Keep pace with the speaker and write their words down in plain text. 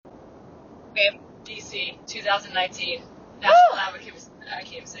Babe. D.C. 2019. National Advocacy. I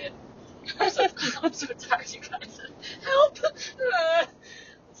can't even say it. I'm so tired, you guys. Help!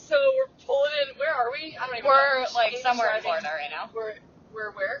 So we're pulling in. Where are we? I don't even know. We're like Amy's somewhere in driving. Florida right now.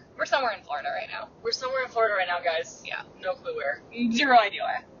 We're where? We're somewhere in Florida right now. We're somewhere in Florida right now, guys. Yeah. No clue where. Zero idea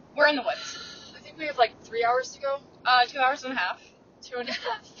where. We're in the woods. I think we have like 3 hours to go. 2 hours and a half. 2.5.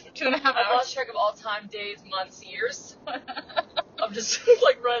 2.5 I've hours. lost track of all time, days, months, years. I'm just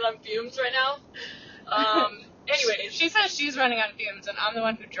like running on fumes right now. Anyways. She says she's running on fumes, and I'm the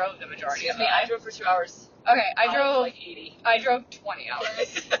one who drove the majority Excuse of me, it. I drove for 2 hours. Okay, I drove like 80. I drove 20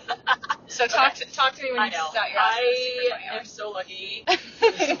 hours. So talk to me when you set your ass for 20 I am hours. so lucky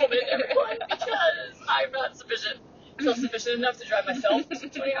this woman, everyone, because I'm not self-sufficient enough to drive myself for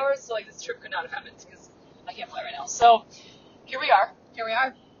 20 hours. So like this trip could not have happened because I can't fly right now. So here we are. Here we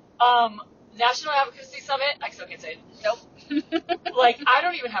are. National Advocacy Summit. I still can't say it. Nope. Like I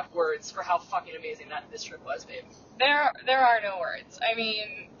don't even have words for how fucking amazing this trip was, babe. There are no words. I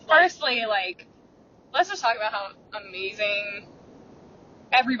mean, firstly, like, let's just talk about how amazing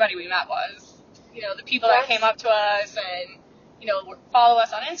everybody we met was. You know, the people that came up to us and, you know, follow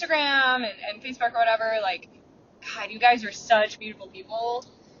us on Instagram and Facebook or whatever. Like, God, you guys are such beautiful people.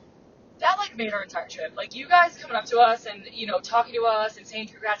 That, like, made our entire trip. Like, you guys coming up to us and, you know, talking to us and saying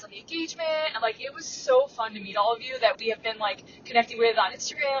congrats on the engagement. And, like, it was so fun to meet all of you that we have been, like, connecting with on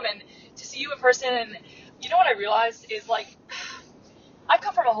Instagram and to see you in person. And you know what I realized is, like, I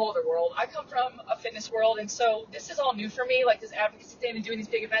come from a whole other world. I come from a fitness world. And so this is all new for me, like, this advocacy thing and doing these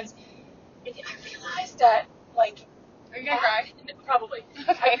big events. And I realized that, like... Are you going to cry? Probably.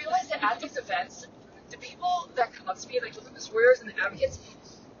 Okay. I realized that at these events, the people that come up to me, like, the Lupus warriors and the advocates...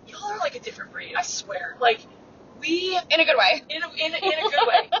 Y'all are like a different breed, I swear. Like, we... In a good way. In a good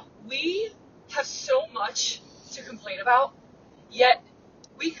way. We have so much to complain about, yet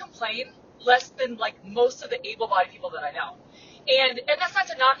we complain less than, like, most of the able-bodied people that I know. And that's not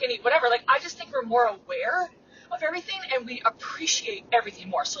to knock any, whatever. Like, I just think we're more aware of everything, and we appreciate everything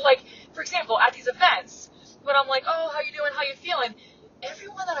more. So, like, for example, at these events, when I'm like, oh, how you doing, how you feeling?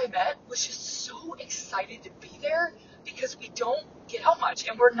 Everyone that I met was just so excited to be there, because we don't get out much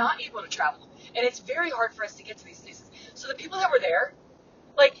and we're not able to travel. And it's very hard for us to get to these places. So the people that were there,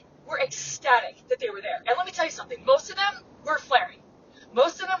 like, were ecstatic that they were there. And let me tell you something. Most of them were flaring.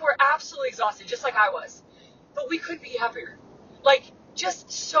 Most of them were absolutely exhausted, just like I was. But we couldn't be happier. Like,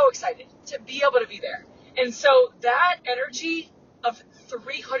 just so excited to be able to be there. And so that energy of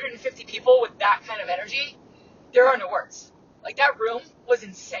 350 people with that kind of energy, there are no words. Like, that room was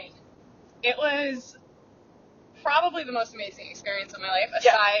insane. It was... probably the most amazing experience of my life,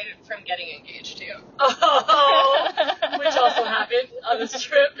 aside from getting engaged too. Oh, which also happened on this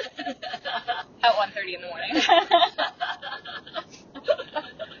trip. At 1:30 in the morning.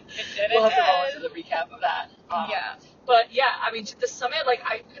 It did. We'll have to roll into the recap of that. Yeah. But yeah, I mean, the summit, like,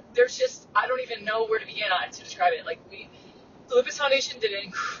 I don't even know where to begin on to describe it. Like, the Lupus Foundation did an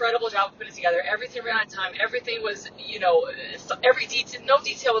incredible job of putting it together. Everything ran on time. Everything was, you know, every detail, no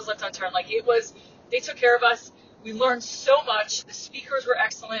detail was left unturned. Like, it was, they took care of us. We learned so much. The speakers were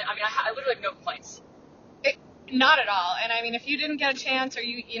excellent. I mean, I literally have no complaints. Not at all. And I mean, if you didn't get a chance or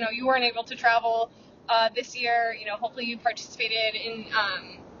you weren't able to travel this year, you know, hopefully you participated in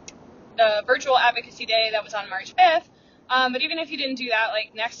the virtual advocacy day that was on March 5th. But even if you didn't do that,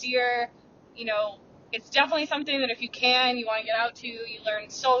 like next year, you know, it's definitely something that if you want to get out to, you learn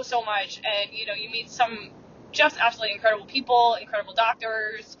so much, and you know, you meet some just absolutely incredible people, incredible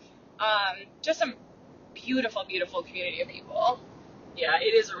doctors, just some beautiful community of people. Yeah,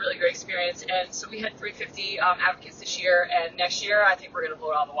 it is a really great experience. And so we had 350 advocates this year, and next year I think we're going to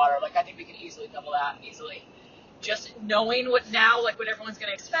blow it out of the water. Like, I think we can easily double that, easily. Just knowing what everyone's going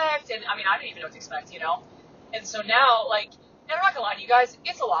to expect, and I mean, I didn't even know what to expect, you know? And so now, like, and I'm not going to lie to you guys,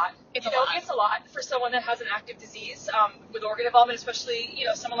 it's a lot. It's a lot for someone that has an active disease with organ involvement, especially, you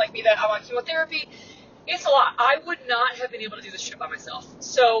know, someone like me that I'm on chemotherapy. It's a lot. I would not have been able to do this trip by myself.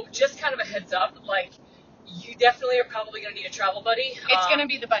 So just kind of a heads up, like, you definitely are probably going to need a travel buddy. It's going to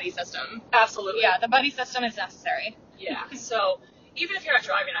be the buddy system. Absolutely. Yeah, the buddy system is necessary. Yeah, so even if you're not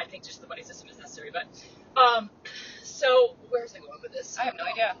driving, I think just the buddy system is necessary. But, so where's I going with this? I have no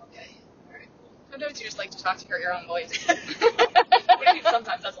idea. Okay. All right. Sometimes you just like to talk to your own voice. What do you mean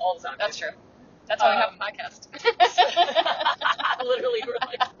sometimes? That's all the time. That's true. That's why we have a podcast. Literally, we're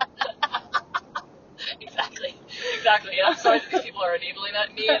like... Exactly. And I'm sorry that these people are enabling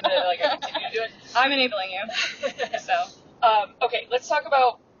me and I continue to do it. I'm enabling you. So, okay, let's talk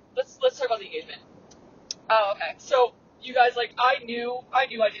about the engagement. Oh, okay. So, you guys, like, I knew I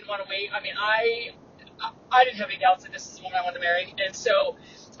didn't want to wait. I mean, I didn't have any doubts that this is the woman I wanted to marry, and so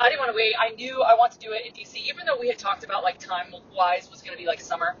I didn't want to wait. I knew I wanted to do it in DC, even though we had talked about like time-wise was going to be like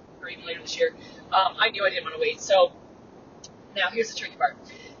summer or even later this year. I knew I didn't want to wait. So now here's the tricky part: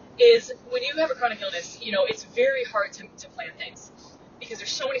 is when you have a chronic illness, you know, it's very hard to plan things because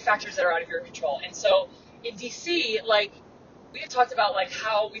there's so many factors that are out of your control. And so in DC, like we had talked about like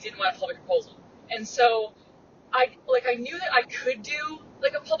how we didn't want a public proposal, and so I knew that I could do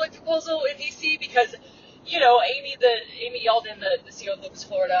like a public proposal in DC because, you know, Amy Yalden, the CEO of Lupus,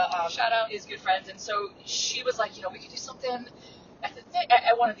 Florida, shout out, is good friends, and so she was like, you know, we could do something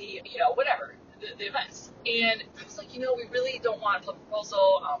at one of the, you know, whatever the events, and I was like, you know, we really don't want a public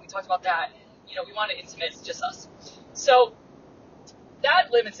proposal. We talked about that, you know, we want it intimate, it's just us, so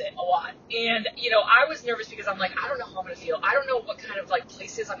that limits it a lot. And, you know, I was nervous because I'm like, I don't know how I'm going to feel. I don't know what kind of, like,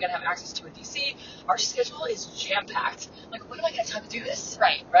 places I'm going to have access to in D.C. Our schedule is jam-packed. Like, when am I going to have time to do this?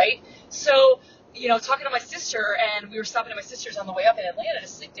 Right? So, you know, talking to my sister, and we were stopping at my sister's on the way up in Atlanta to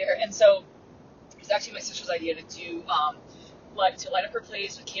sleep there. And so it was actually my sister's idea to do, to light up her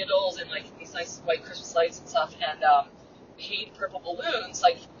place with candles and, like, these nice white Christmas lights and stuff, and paint purple balloons,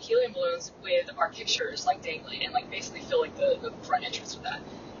 like helium balloons, with our pictures like dangling, and like basically fill like the front entrance with that.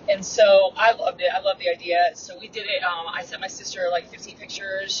 And so I loved it. I loved the idea. So we did it. I sent my sister like 15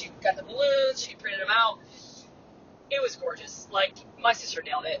 pictures. She got the balloons. She printed them out. It was gorgeous. Like, my sister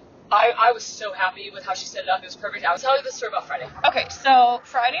nailed it. I was so happy with how she set it up. It was perfect. I will tell you the story about Friday. Okay, so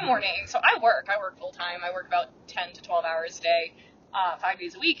Friday morning. So I work full time. I work about 10 to 12 hours a day, 5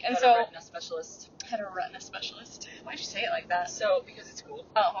 days a week. And so retina specialist. Had a retina specialist. Why'd you say it like that? So, because it's cool.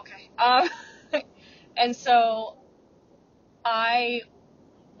 Oh, okay. And so I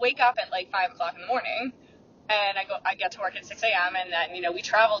wake up at like 5 o'clock in the morning, and I get to work at 6 a.m. and then, you know, we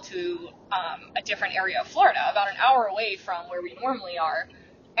travel to a different area of Florida, about an hour away from where we normally are.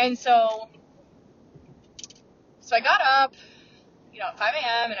 And so I got up, you know, at 5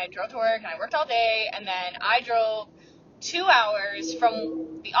 a.m. and I drove to work, and I worked all day, and then I drove 2 hours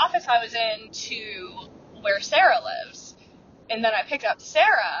from the office I was in to where Sara lives. And then I picked up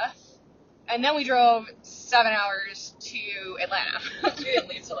Sara, and then we drove 7 hours to Atlanta. We didn't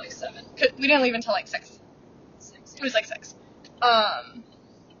leave till like 7. We didn't leave until like 6. It was like 6.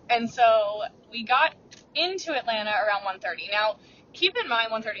 And so we got into Atlanta around 1:30. Now, keep in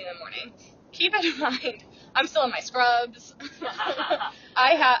mind 1:30 in the morning. Keep in mind, I'm still in my scrubs.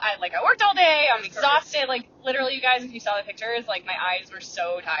 I worked all day. I'm exhausted. Like, literally, you guys, if you saw the pictures, like, my eyes were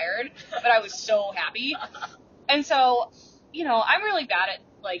so tired, but I was so happy. And so, you know, I'm really bad at,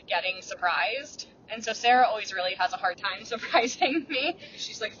 like, getting surprised. And so Sara always really has a hard time surprising me.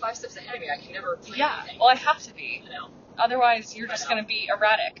 She's like 5 steps ahead of me. I can never plan anything. Well, I have to be. I know. Otherwise, you're just going to be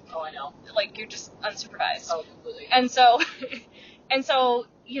erratic. Oh, I know. Like, you're just unsupervised. Oh, completely. And so,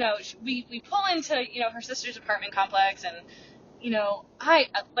 you know, we pull into, you know, her sister's apartment complex, and, you know, I,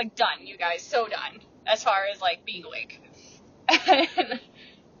 like, done, you guys, so done, as far as, like, being awake.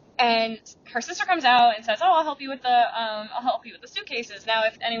 And her sister comes out and says, "Oh, I'll help you with the suitcases." Now,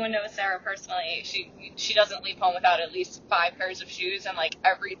 if anyone knows Sara personally, she doesn't leave home without at least 5 pairs of shoes and, like,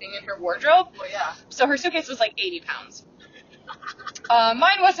 everything in her wardrobe. Well, yeah. So her suitcase was like 80 pounds.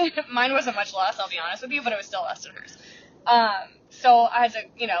 Mine wasn't much less, I'll be honest with you, but it was still less than hers. So I had to,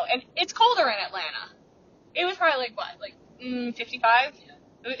 you know, and it's colder in Atlanta. It was probably like 55.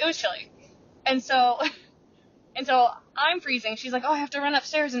 Yeah. It was chilly, and so I'm freezing. She's like, "Oh, I have to run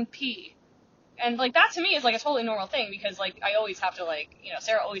upstairs and pee," and like that to me is like a totally normal thing, because like I always have to, like, you know,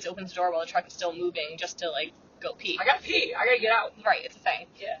 Sara always opens the door while the truck is still moving just to like go pee. I gotta pee. I gotta get out. Right, it's a thing.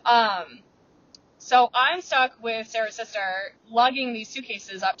 Yeah. So I'm stuck with Sara's sister lugging these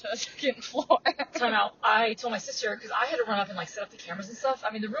suitcases up to the 2nd floor. Time out. I told my sister, because I had to run up and like set up the cameras and stuff.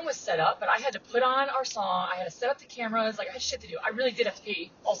 I mean, the room was set up, but I had to put on our song. I had to set up the cameras. Like, I had shit to do. I really did have to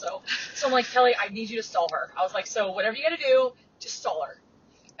pee also. So I'm like, "Kelly, I need you to stall her." I was like, "So whatever you gotta do, just stall her."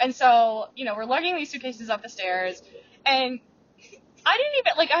 And so, you know, we're lugging these suitcases up the stairs, and I didn't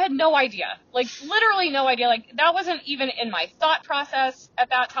even, like, I had no idea. Like, literally no idea. Like, that wasn't even in my thought process at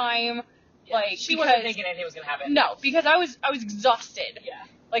that time. Yeah, like, she wasn't thinking anything was gonna happen. No, because I was exhausted. Yeah.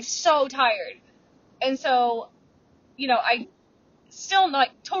 Like, so tired. And so, you know, I still not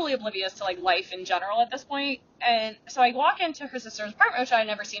totally oblivious to, like, life in general at this point. And so I walk into her sister's apartment, which I had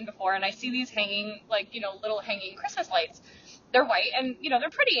never seen before, and I see these hanging, like, you know, little hanging Christmas lights. They're white, and, you know, they're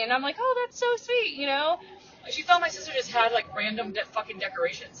pretty, and I'm like, "Oh, that's so sweet," you know? She thought my sister just had, like, random fucking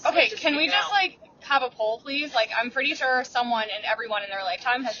decorations. Okay, like, can we just, like, have a poll, please? Like, I'm pretty sure someone and everyone in their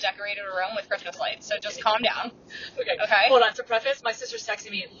lifetime has decorated a room with Christmas lights, so just calm down. Okay. Okay? Hold on. To preface, my sister's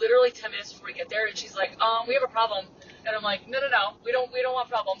texting me literally 10 minutes before we get there, and she's like, "We have a problem." And I'm like, No, we don't want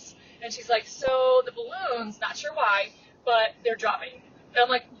problems. And she's like, "So the balloons, not sure why, but they're dropping." And I'm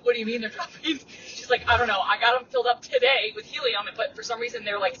like, what do you mean they're dropping? She's like, I don't know. I got them filled up today with helium, but for some reason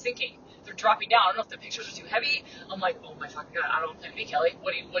they're like sinking. They're dropping down. I don't know if the pictures are too heavy. I'm like, oh my fucking God, I don't plan to be Kelly.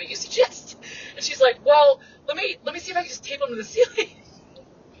 What do you suggest? And she's like, well, let me see if I can just tape them to the ceiling.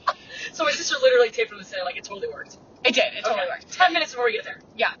 So my sister literally taped them to the ceiling, like it totally worked. It did. It totally worked. 10 minutes before we get there.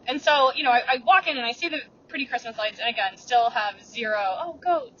 Yeah. And so, I walk in and I see the pretty Christmas lights, and again, still have zero. Oh,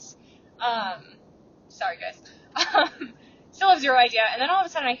 goats. Sorry guys. Still have zero idea. And then all of a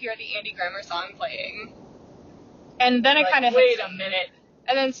sudden I hear the Andy Grammer song playing. And then it kind of wait a minute.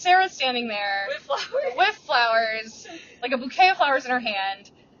 And then Sarah's standing there with flowers, like a bouquet of flowers in her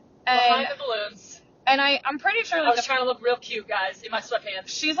hand. And behind the balloons. And I'm pretty sure I was trying to look real cute, guys, in my sweatpants.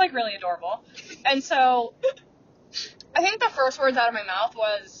 She's like really adorable. And so I think the first words out of my mouth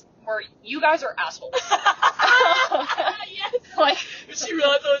were you guys are assholes. Yes. Like, when she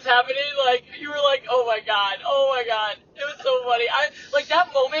realized what was happening, like, you were like, oh my god. It was so funny. Like,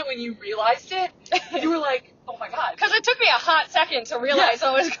 that moment when you realized it, you were like, oh my god. Because it took me a hot second to realize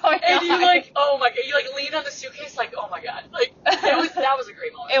what was going on. And you like, oh my god. You like leaned on the suitcase like, oh my god. Like, that was a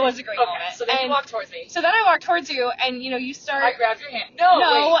great moment. It was a great moment. So then you walked towards me. So then I walked towards you, and, you start... I grabbed your hand. No,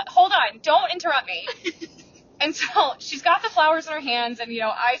 wait. Hold on. Don't interrupt me. And so she's got the flowers in her hands, and,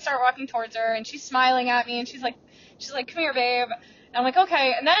 I start walking towards her, and she's smiling at me, and she's like, come here, babe. And I'm like,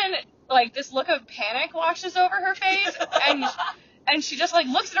 okay. And then, like, this look of panic washes over her face, and she just, like,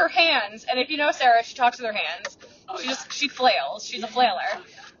 looks at her hands, and if you know Sarah, she talks with her hands. She flails. She's a flailer.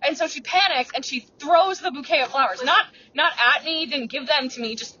 And so she panics, and she throws the bouquet of flowers. Not at me, didn't give them to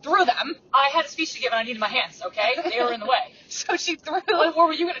me, just threw them. I had a speech to give, and I needed my hands, okay? They were in the way. So she threw... What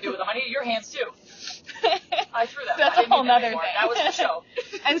were you going to do with them? I needed your hands, too. I threw them. That's a whole nother thing. That was the show.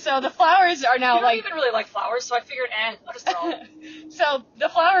 And so the flowers are now, you don't even really like flowers, so I figured, I'll just throw them. So the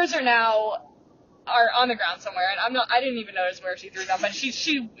flowers are on the ground somewhere, and I didn't even notice where she threw them, but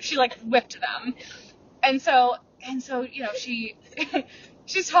she like whipped them. And so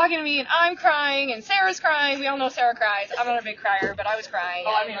she's talking to me, and I'm crying, and Sarah's crying. We all know Sarah cries. I'm not a big crier, but I was crying.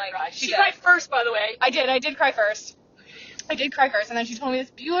 Oh, I made her cry. She cried first, by the way. I did cry first. And then she told me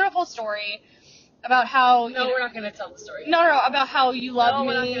this beautiful story about how... No, we're not going to tell the story. No, about how you love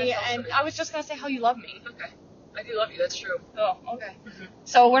me, and story. I was just going to say how you love me. Okay. I do love you, that's true. Oh, okay. Mm-hmm.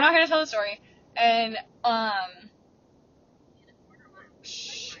 So we're not going to tell the story, and,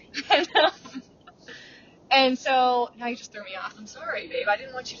 and so now you just threw me off. I'm sorry, babe. I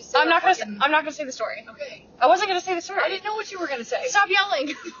didn't want you to say I'm not gonna say the story. Okay. I wasn't gonna say the story. I didn't know what you were gonna say. Stop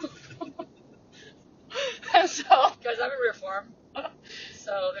yelling. And so, guys, I'm in rear form.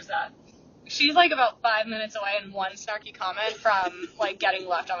 So there's that. She's like about 5 minutes away and one snarky comment from like getting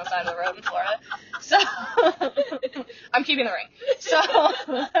left on the side of the road in Florida. So I'm keeping the ring.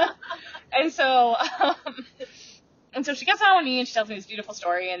 And so she gets on with me and she tells me this beautiful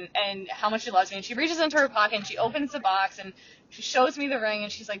story and how much she loves me. And she reaches into her pocket and she opens the box and she shows me the ring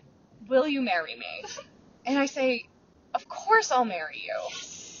and she's like, will you marry me? And I say, of course I'll marry you.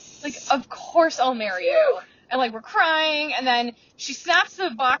 Like, of course I'll marry you. And like, we're crying, and then she snaps the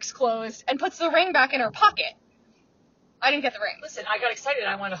box closed and puts the ring back in her pocket. I didn't get the ring. Listen, I got excited.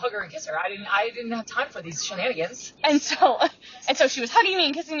 I wanted to hug her and kiss her. I didn't have time for these shenanigans. And so she was hugging me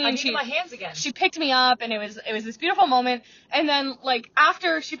and kissing me. I and needed my hands again. She picked me up, and it was this beautiful moment. And then like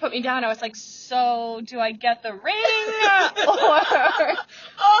after she put me down, I was like, so do I get the ring, or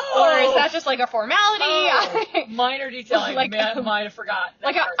is that just like a formality? Minor detailing. Like, might have forgot.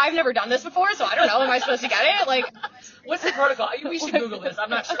 Like I've never done this before, so I don't know. Am I supposed to get it? Like, what's the protocol? We should Google this. I'm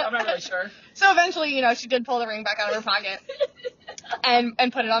not sure. I'm not really sure. So eventually, she did pull the ring back out of her pocket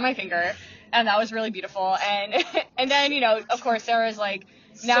and put it on my finger, and that was really beautiful. And then, of course, Sarah's like,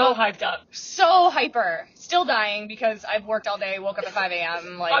 now so hyped up. So hyper. Still dying because I've worked all day, woke up at 5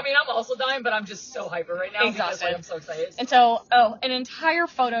 a.m. Like, I mean, I'm also dying, but I'm just so hyper right now. Exhausted. Because, I'm so excited. And so, an entire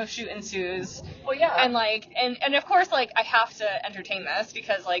photo shoot ensues. Well, yeah. And of course, like, I have to entertain this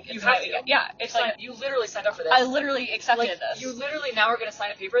because, like, you have to. Yeah. It's like, you literally signed up for this. I literally accepted this. You literally now are going to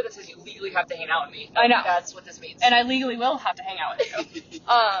sign a paper that says you legally have to hang out with me. I know. That's what this means. And I legally will have to hang out with you.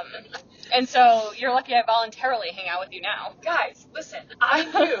 And so you're lucky I voluntarily hang out with you now. Guys, listen, I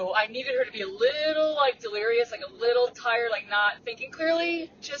knew I needed her to be a little, like, delirious, like, a little tired, like, not thinking clearly,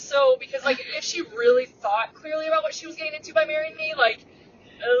 just so, because, like, if she really thought clearly about what she was getting into by marrying me, like,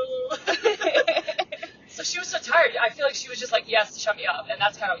 so she was so tired. I feel like she was just like, yes, shut me up, and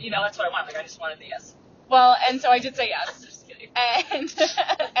that's kind of, that's what I want. Like, I just wanted the yes. Well, and so I did say yes. Just kidding.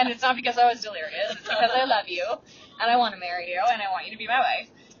 And it's not because I was delirious. It's because I love you, and I want to marry you, and I want you to be my wife.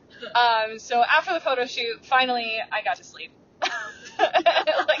 So after the photo shoot, finally, I got to sleep.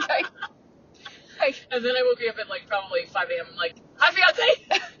 And then I woke you up at, like, probably 5 a.m. I'm like, Hi,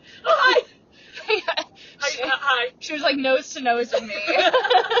 fiance. Oh, hi. Hi. She was like nose to nose with me.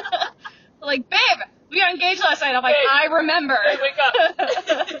 Like, babe, we got engaged last night. I'm like, Babe. I remember. Hey, wake up.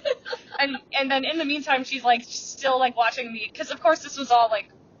 And then in the meantime, she's like still like watching me, because of course this was all like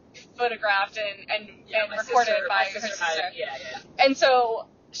photographed and recorded by her sister. Yeah. And so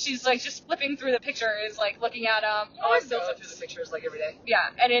she's like just flipping through the pictures, like looking at them. Oh, I still flip through the pictures like every day. Yeah,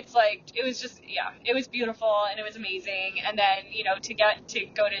 and it's like, it was just, it was beautiful and it was amazing. And then, to get to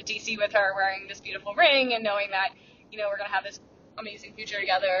go to DC with her wearing this beautiful ring and knowing that, we're going to have this amazing future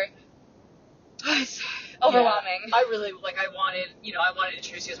together. It's overwhelming. Yeah, I really, I wanted to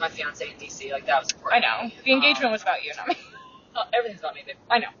introduce you as my fiance in DC. Like, that was important. I know. The engagement was about you, not me. Everything's about me, babe.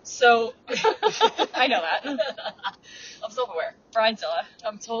 I know. So. I know that. I'm self-aware. Bridezilla.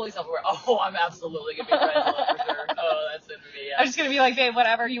 I'm totally self-aware. Oh, I'm absolutely going to be Bridezilla for sure. Oh, that's it for me, yeah. I'm just going to be like, babe,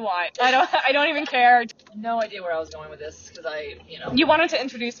 whatever you want. I don't even care. No idea where I was going with this, because You wanted to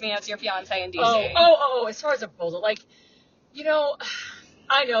introduce me as your fiance in DC. Oh, as far as a proposal,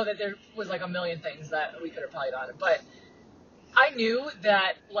 I know that there was a million things that we could have probably done, but I knew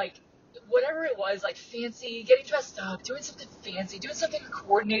that whatever it was, fancy, getting dressed up, doing something fancy, doing something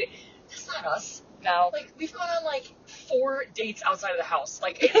coordinated, that's not us. No. We've gone on 4 dates outside of the house.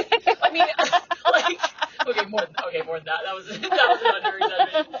 Okay, more than that. That was an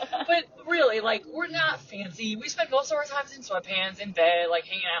underexaggeration. But really, we're not fancy. We spend most of our time in sweatpants, in bed,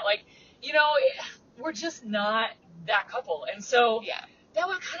 hanging out. We're just not that couple. And so, yeah. That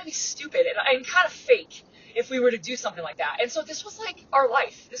would kind of be stupid and kind of fake if we were to do something like that. And so this was our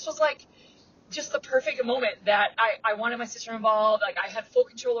life. This was just the perfect moment that I wanted my sister involved. I had full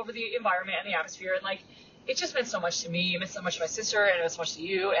control over the environment and the atmosphere. And it just meant so much to me. It meant so much to my sister, and it meant so much to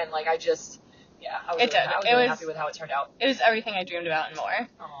you. And I was really happy with how it turned out. It was everything I dreamed about and more.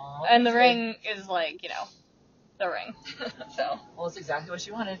 Aww, and the ring is the ring. So. Well, it's exactly what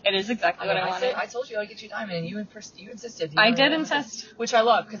you wanted. It is exactly what I wanted. I told you I'd get you a diamond, and you insisted. I did insist. Which I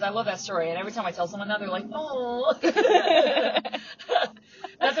love, because I love that story. And every time I tell someone that, they're like, oh.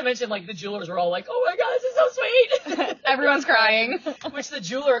 Not to mention, the jewelers were all like, oh my God, this is so sweet. Everyone's crying. Which the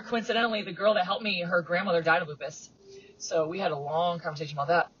jeweler, coincidentally, the girl that helped me, her grandmother died of lupus. So we had a long conversation about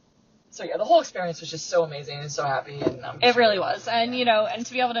that. So yeah, the whole experience was just so amazing and so happy. And it really was. And, and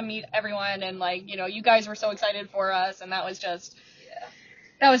to be able to meet everyone and you guys were so excited for us, and that was just,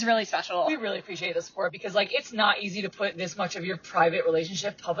 that was really special. We really appreciate the support, because it's not easy to put this much of your private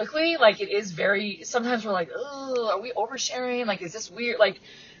relationship publicly. It is very, sometimes we're oh, are we oversharing? Is this weird?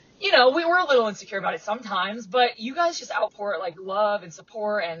 We were a little insecure about it sometimes, but you guys just outpour love and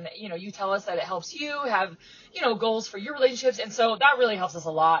support, and, you tell us that it helps you have, goals for your relationships. And so that really helps us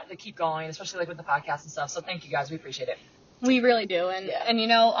a lot to keep going, especially with the podcast and stuff. So thank you guys. We appreciate it. We really do. And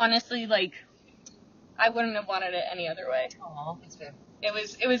honestly, I wouldn't have wanted it any other way. Aw, that's fair. It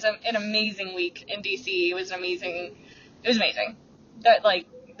was an amazing week in DC. It was amazing. That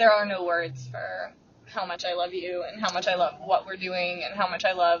there are no words for how much I love you and how much I love what we're doing and how much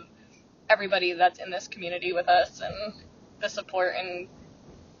I love everybody that's in this community with us and the support and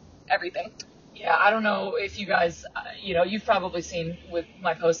everything. Yeah, I don't know if you guys, you've probably seen with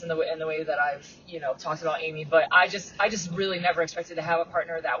my posts and the way that I've, talked about Amy, but I just really never expected to have a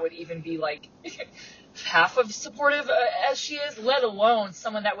partner that would even be half of supportive as she is, let alone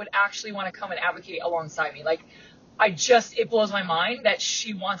someone that would actually want to come and advocate alongside me. It blows my mind that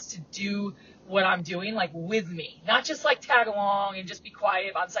she wants to do what I'm doing, with me, not just tag along and just be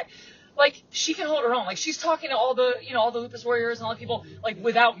quiet on site. She can hold her own. She's talking to all the, all the lupus warriors and all the people,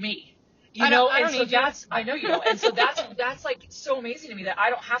 without me. I know you don't. And so that's so amazing to me that I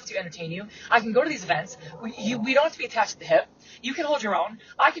don't have to entertain you. I can go to these events. We don't have to be attached to the hip. You can hold your own.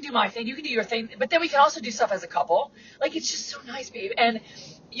 I can do my thing. You can do your thing. But then we can also do stuff as a couple. It's just so nice, babe. And,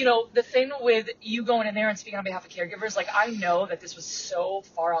 the thing with you going in there and speaking on behalf of caregivers, I know that this was so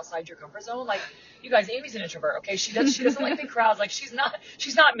far outside your comfort zone. You guys, Amy's an introvert, okay? She doesn't like big crowds. She's not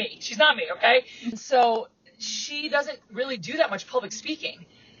me. She's not me, okay? So she doesn't really do that much public speaking.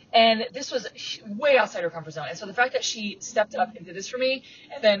 And this was way outside her comfort zone. And so the fact that she stepped up and did this for me,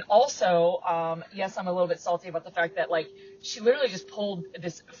 and then also, yes, I'm a little bit salty about the fact that, she literally just pulled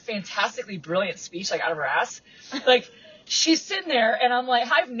this fantastically brilliant speech, out of her ass. She's sitting there, and I'm I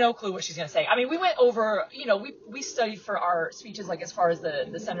have no clue what she's going to say. I mean, we went over, we studied for our speeches, as far as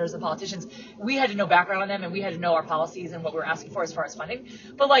the senators and politicians. We had to know background on them, and we had to know our policies and what we were asking for as far as funding.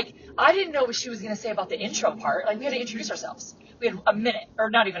 But, I didn't know what she was going to say about the intro part. We had to introduce ourselves. We had a minute, or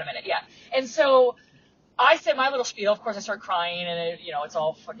not even a minute, yeah. And so I said my little spiel. Of course, I start crying, and it's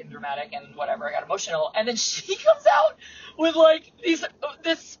all fucking dramatic and whatever. I got emotional. And then she comes out with,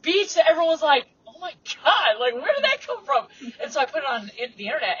 this speech that everyone was like, oh my God, like, where did that come from? And so I put it on the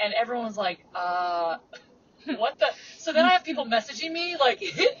internet, and everyone was like, what the? So then I have people messaging me, like,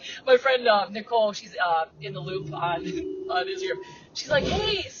 my friend Nicole, she's in the loop on Instagram. She's like,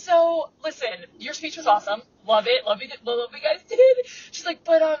 hey, so listen, your speech was awesome. Love it. Love what you guys did. She's like,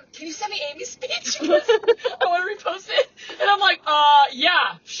 but can you send me Amy's speech? Because I want to repost it. And I'm like,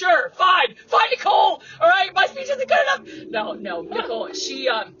 yeah, sure, fine, Nicole. All right, my speech isn't good enough. No, Nicole, she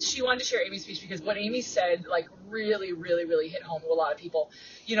wanted to share Amy's speech because what Amy said, like, really, really, really hit home to a lot of people.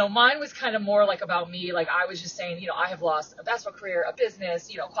 You know, mine was kind of more like about me. Like, I was just saying, you know, I have lost a basketball career, a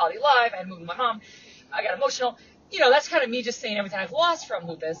business, you know, quality of life. I had to move with my mom. I got emotional. You know, that's kind of me just saying everything I've lost from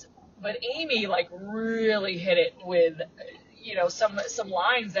lupus. But Amy, like, really hit it with, you know, some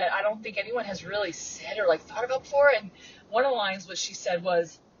lines that I don't think anyone has really said or, like, thought about before. And one of the lines was she said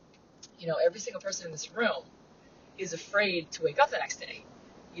was, you know, every single person in this room is afraid to wake up the next day,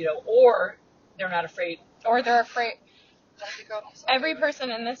 you know, or they're not afraid. Or they're afraid. Every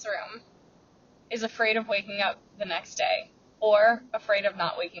person in this room is afraid of waking up the next day or afraid of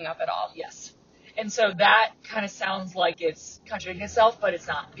not waking up at all. Yes. And so that kind of sounds like it's contradicting itself, but it's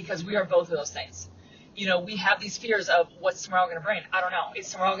not, because we are both of those things. You know, we have these fears of what's tomorrow going to bring. I don't know.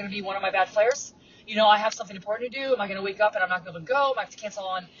 Is tomorrow going to be one of my bad flares? You know, I have something important to do. Am I going to wake up and I'm not going to be able to go? Am I have to cancel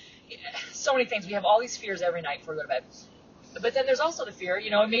on? So many things. We have all these fears every night before we go to bed. But then there's also the fear,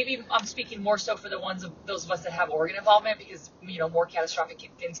 you know, and maybe I'm speaking more so for those of us that have organ involvement, because, you know, more catastrophic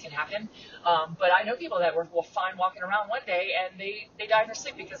things can happen. But I know people that were fine walking around one day and they died in their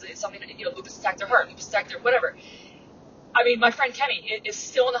sleep because it's something, you know, lupus attacked their heart, lupus attacked their whatever. I mean, my friend Kenny is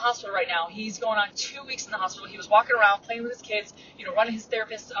still in the hospital right now. He's going on 2 weeks in the hospital. He was walking around playing with his kids, you know, running his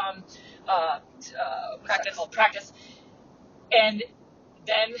therapist practice. And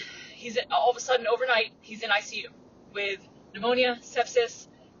then all of a sudden overnight he's in ICU with pneumonia, sepsis,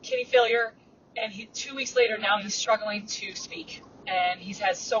 kidney failure, and 2 weeks later now he's struggling to speak. And he's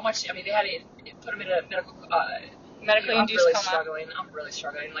had so much. I mean, they had to put him in a medically induced coma. I'm really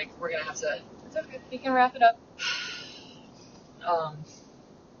struggling. Like, we're gonna have to. It's okay. You can wrap it up.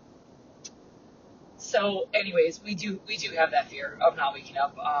 So anyways, we do have that fear of not waking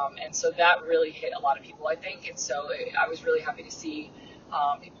up, and so that really hit a lot of people, I think. And so I was really happy to see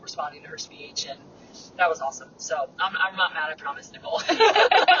people responding to her speech, and that was awesome. So I'm not mad, I promise, Nicole.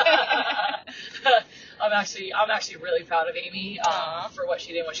 I'm actually really proud of Amy for what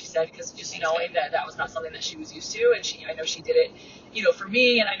she did and what she said, because just knowing that was not something that she was used to, and I know she did it, you know, for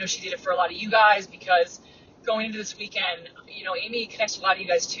me, and I know she did it for a lot of you guys, because going into this weekend, you know, Amy connects with a lot of you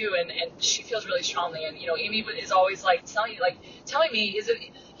guys too, and she feels really strongly. And, you know, Amy is always like telling me, is it,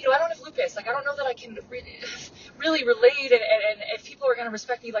 you know, I don't have lupus. Like, I don't know that I can really relate, and if people are going to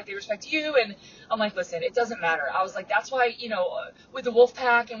respect me like they respect you. And I'm like, listen, it doesn't matter. I was like, that's why, you know, with the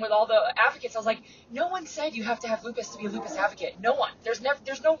Wolfpack and with all the advocates, I was like, no one said you have to have lupus to be a lupus advocate. No one. There's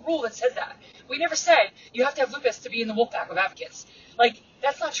no rule that says that. We never said you have to have lupus to be in the Wolfpack of advocates. Like,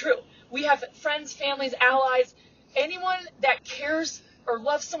 that's not true. We have friends, families, allies, anyone that cares or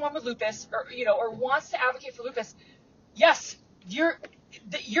loves someone with lupus, or, you know, or wants to advocate for lupus. Yes, you're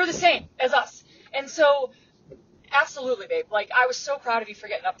the same as us. And so, absolutely, babe. Like, I was so proud of you for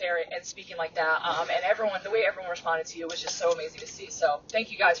getting up there and speaking like that. And the way everyone responded to you was just so amazing to see. So,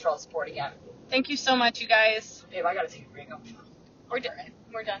 thank you guys for all the support again. Thank you so much, you guys. Babe, I gotta take a break. We're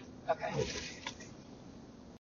done. Okay.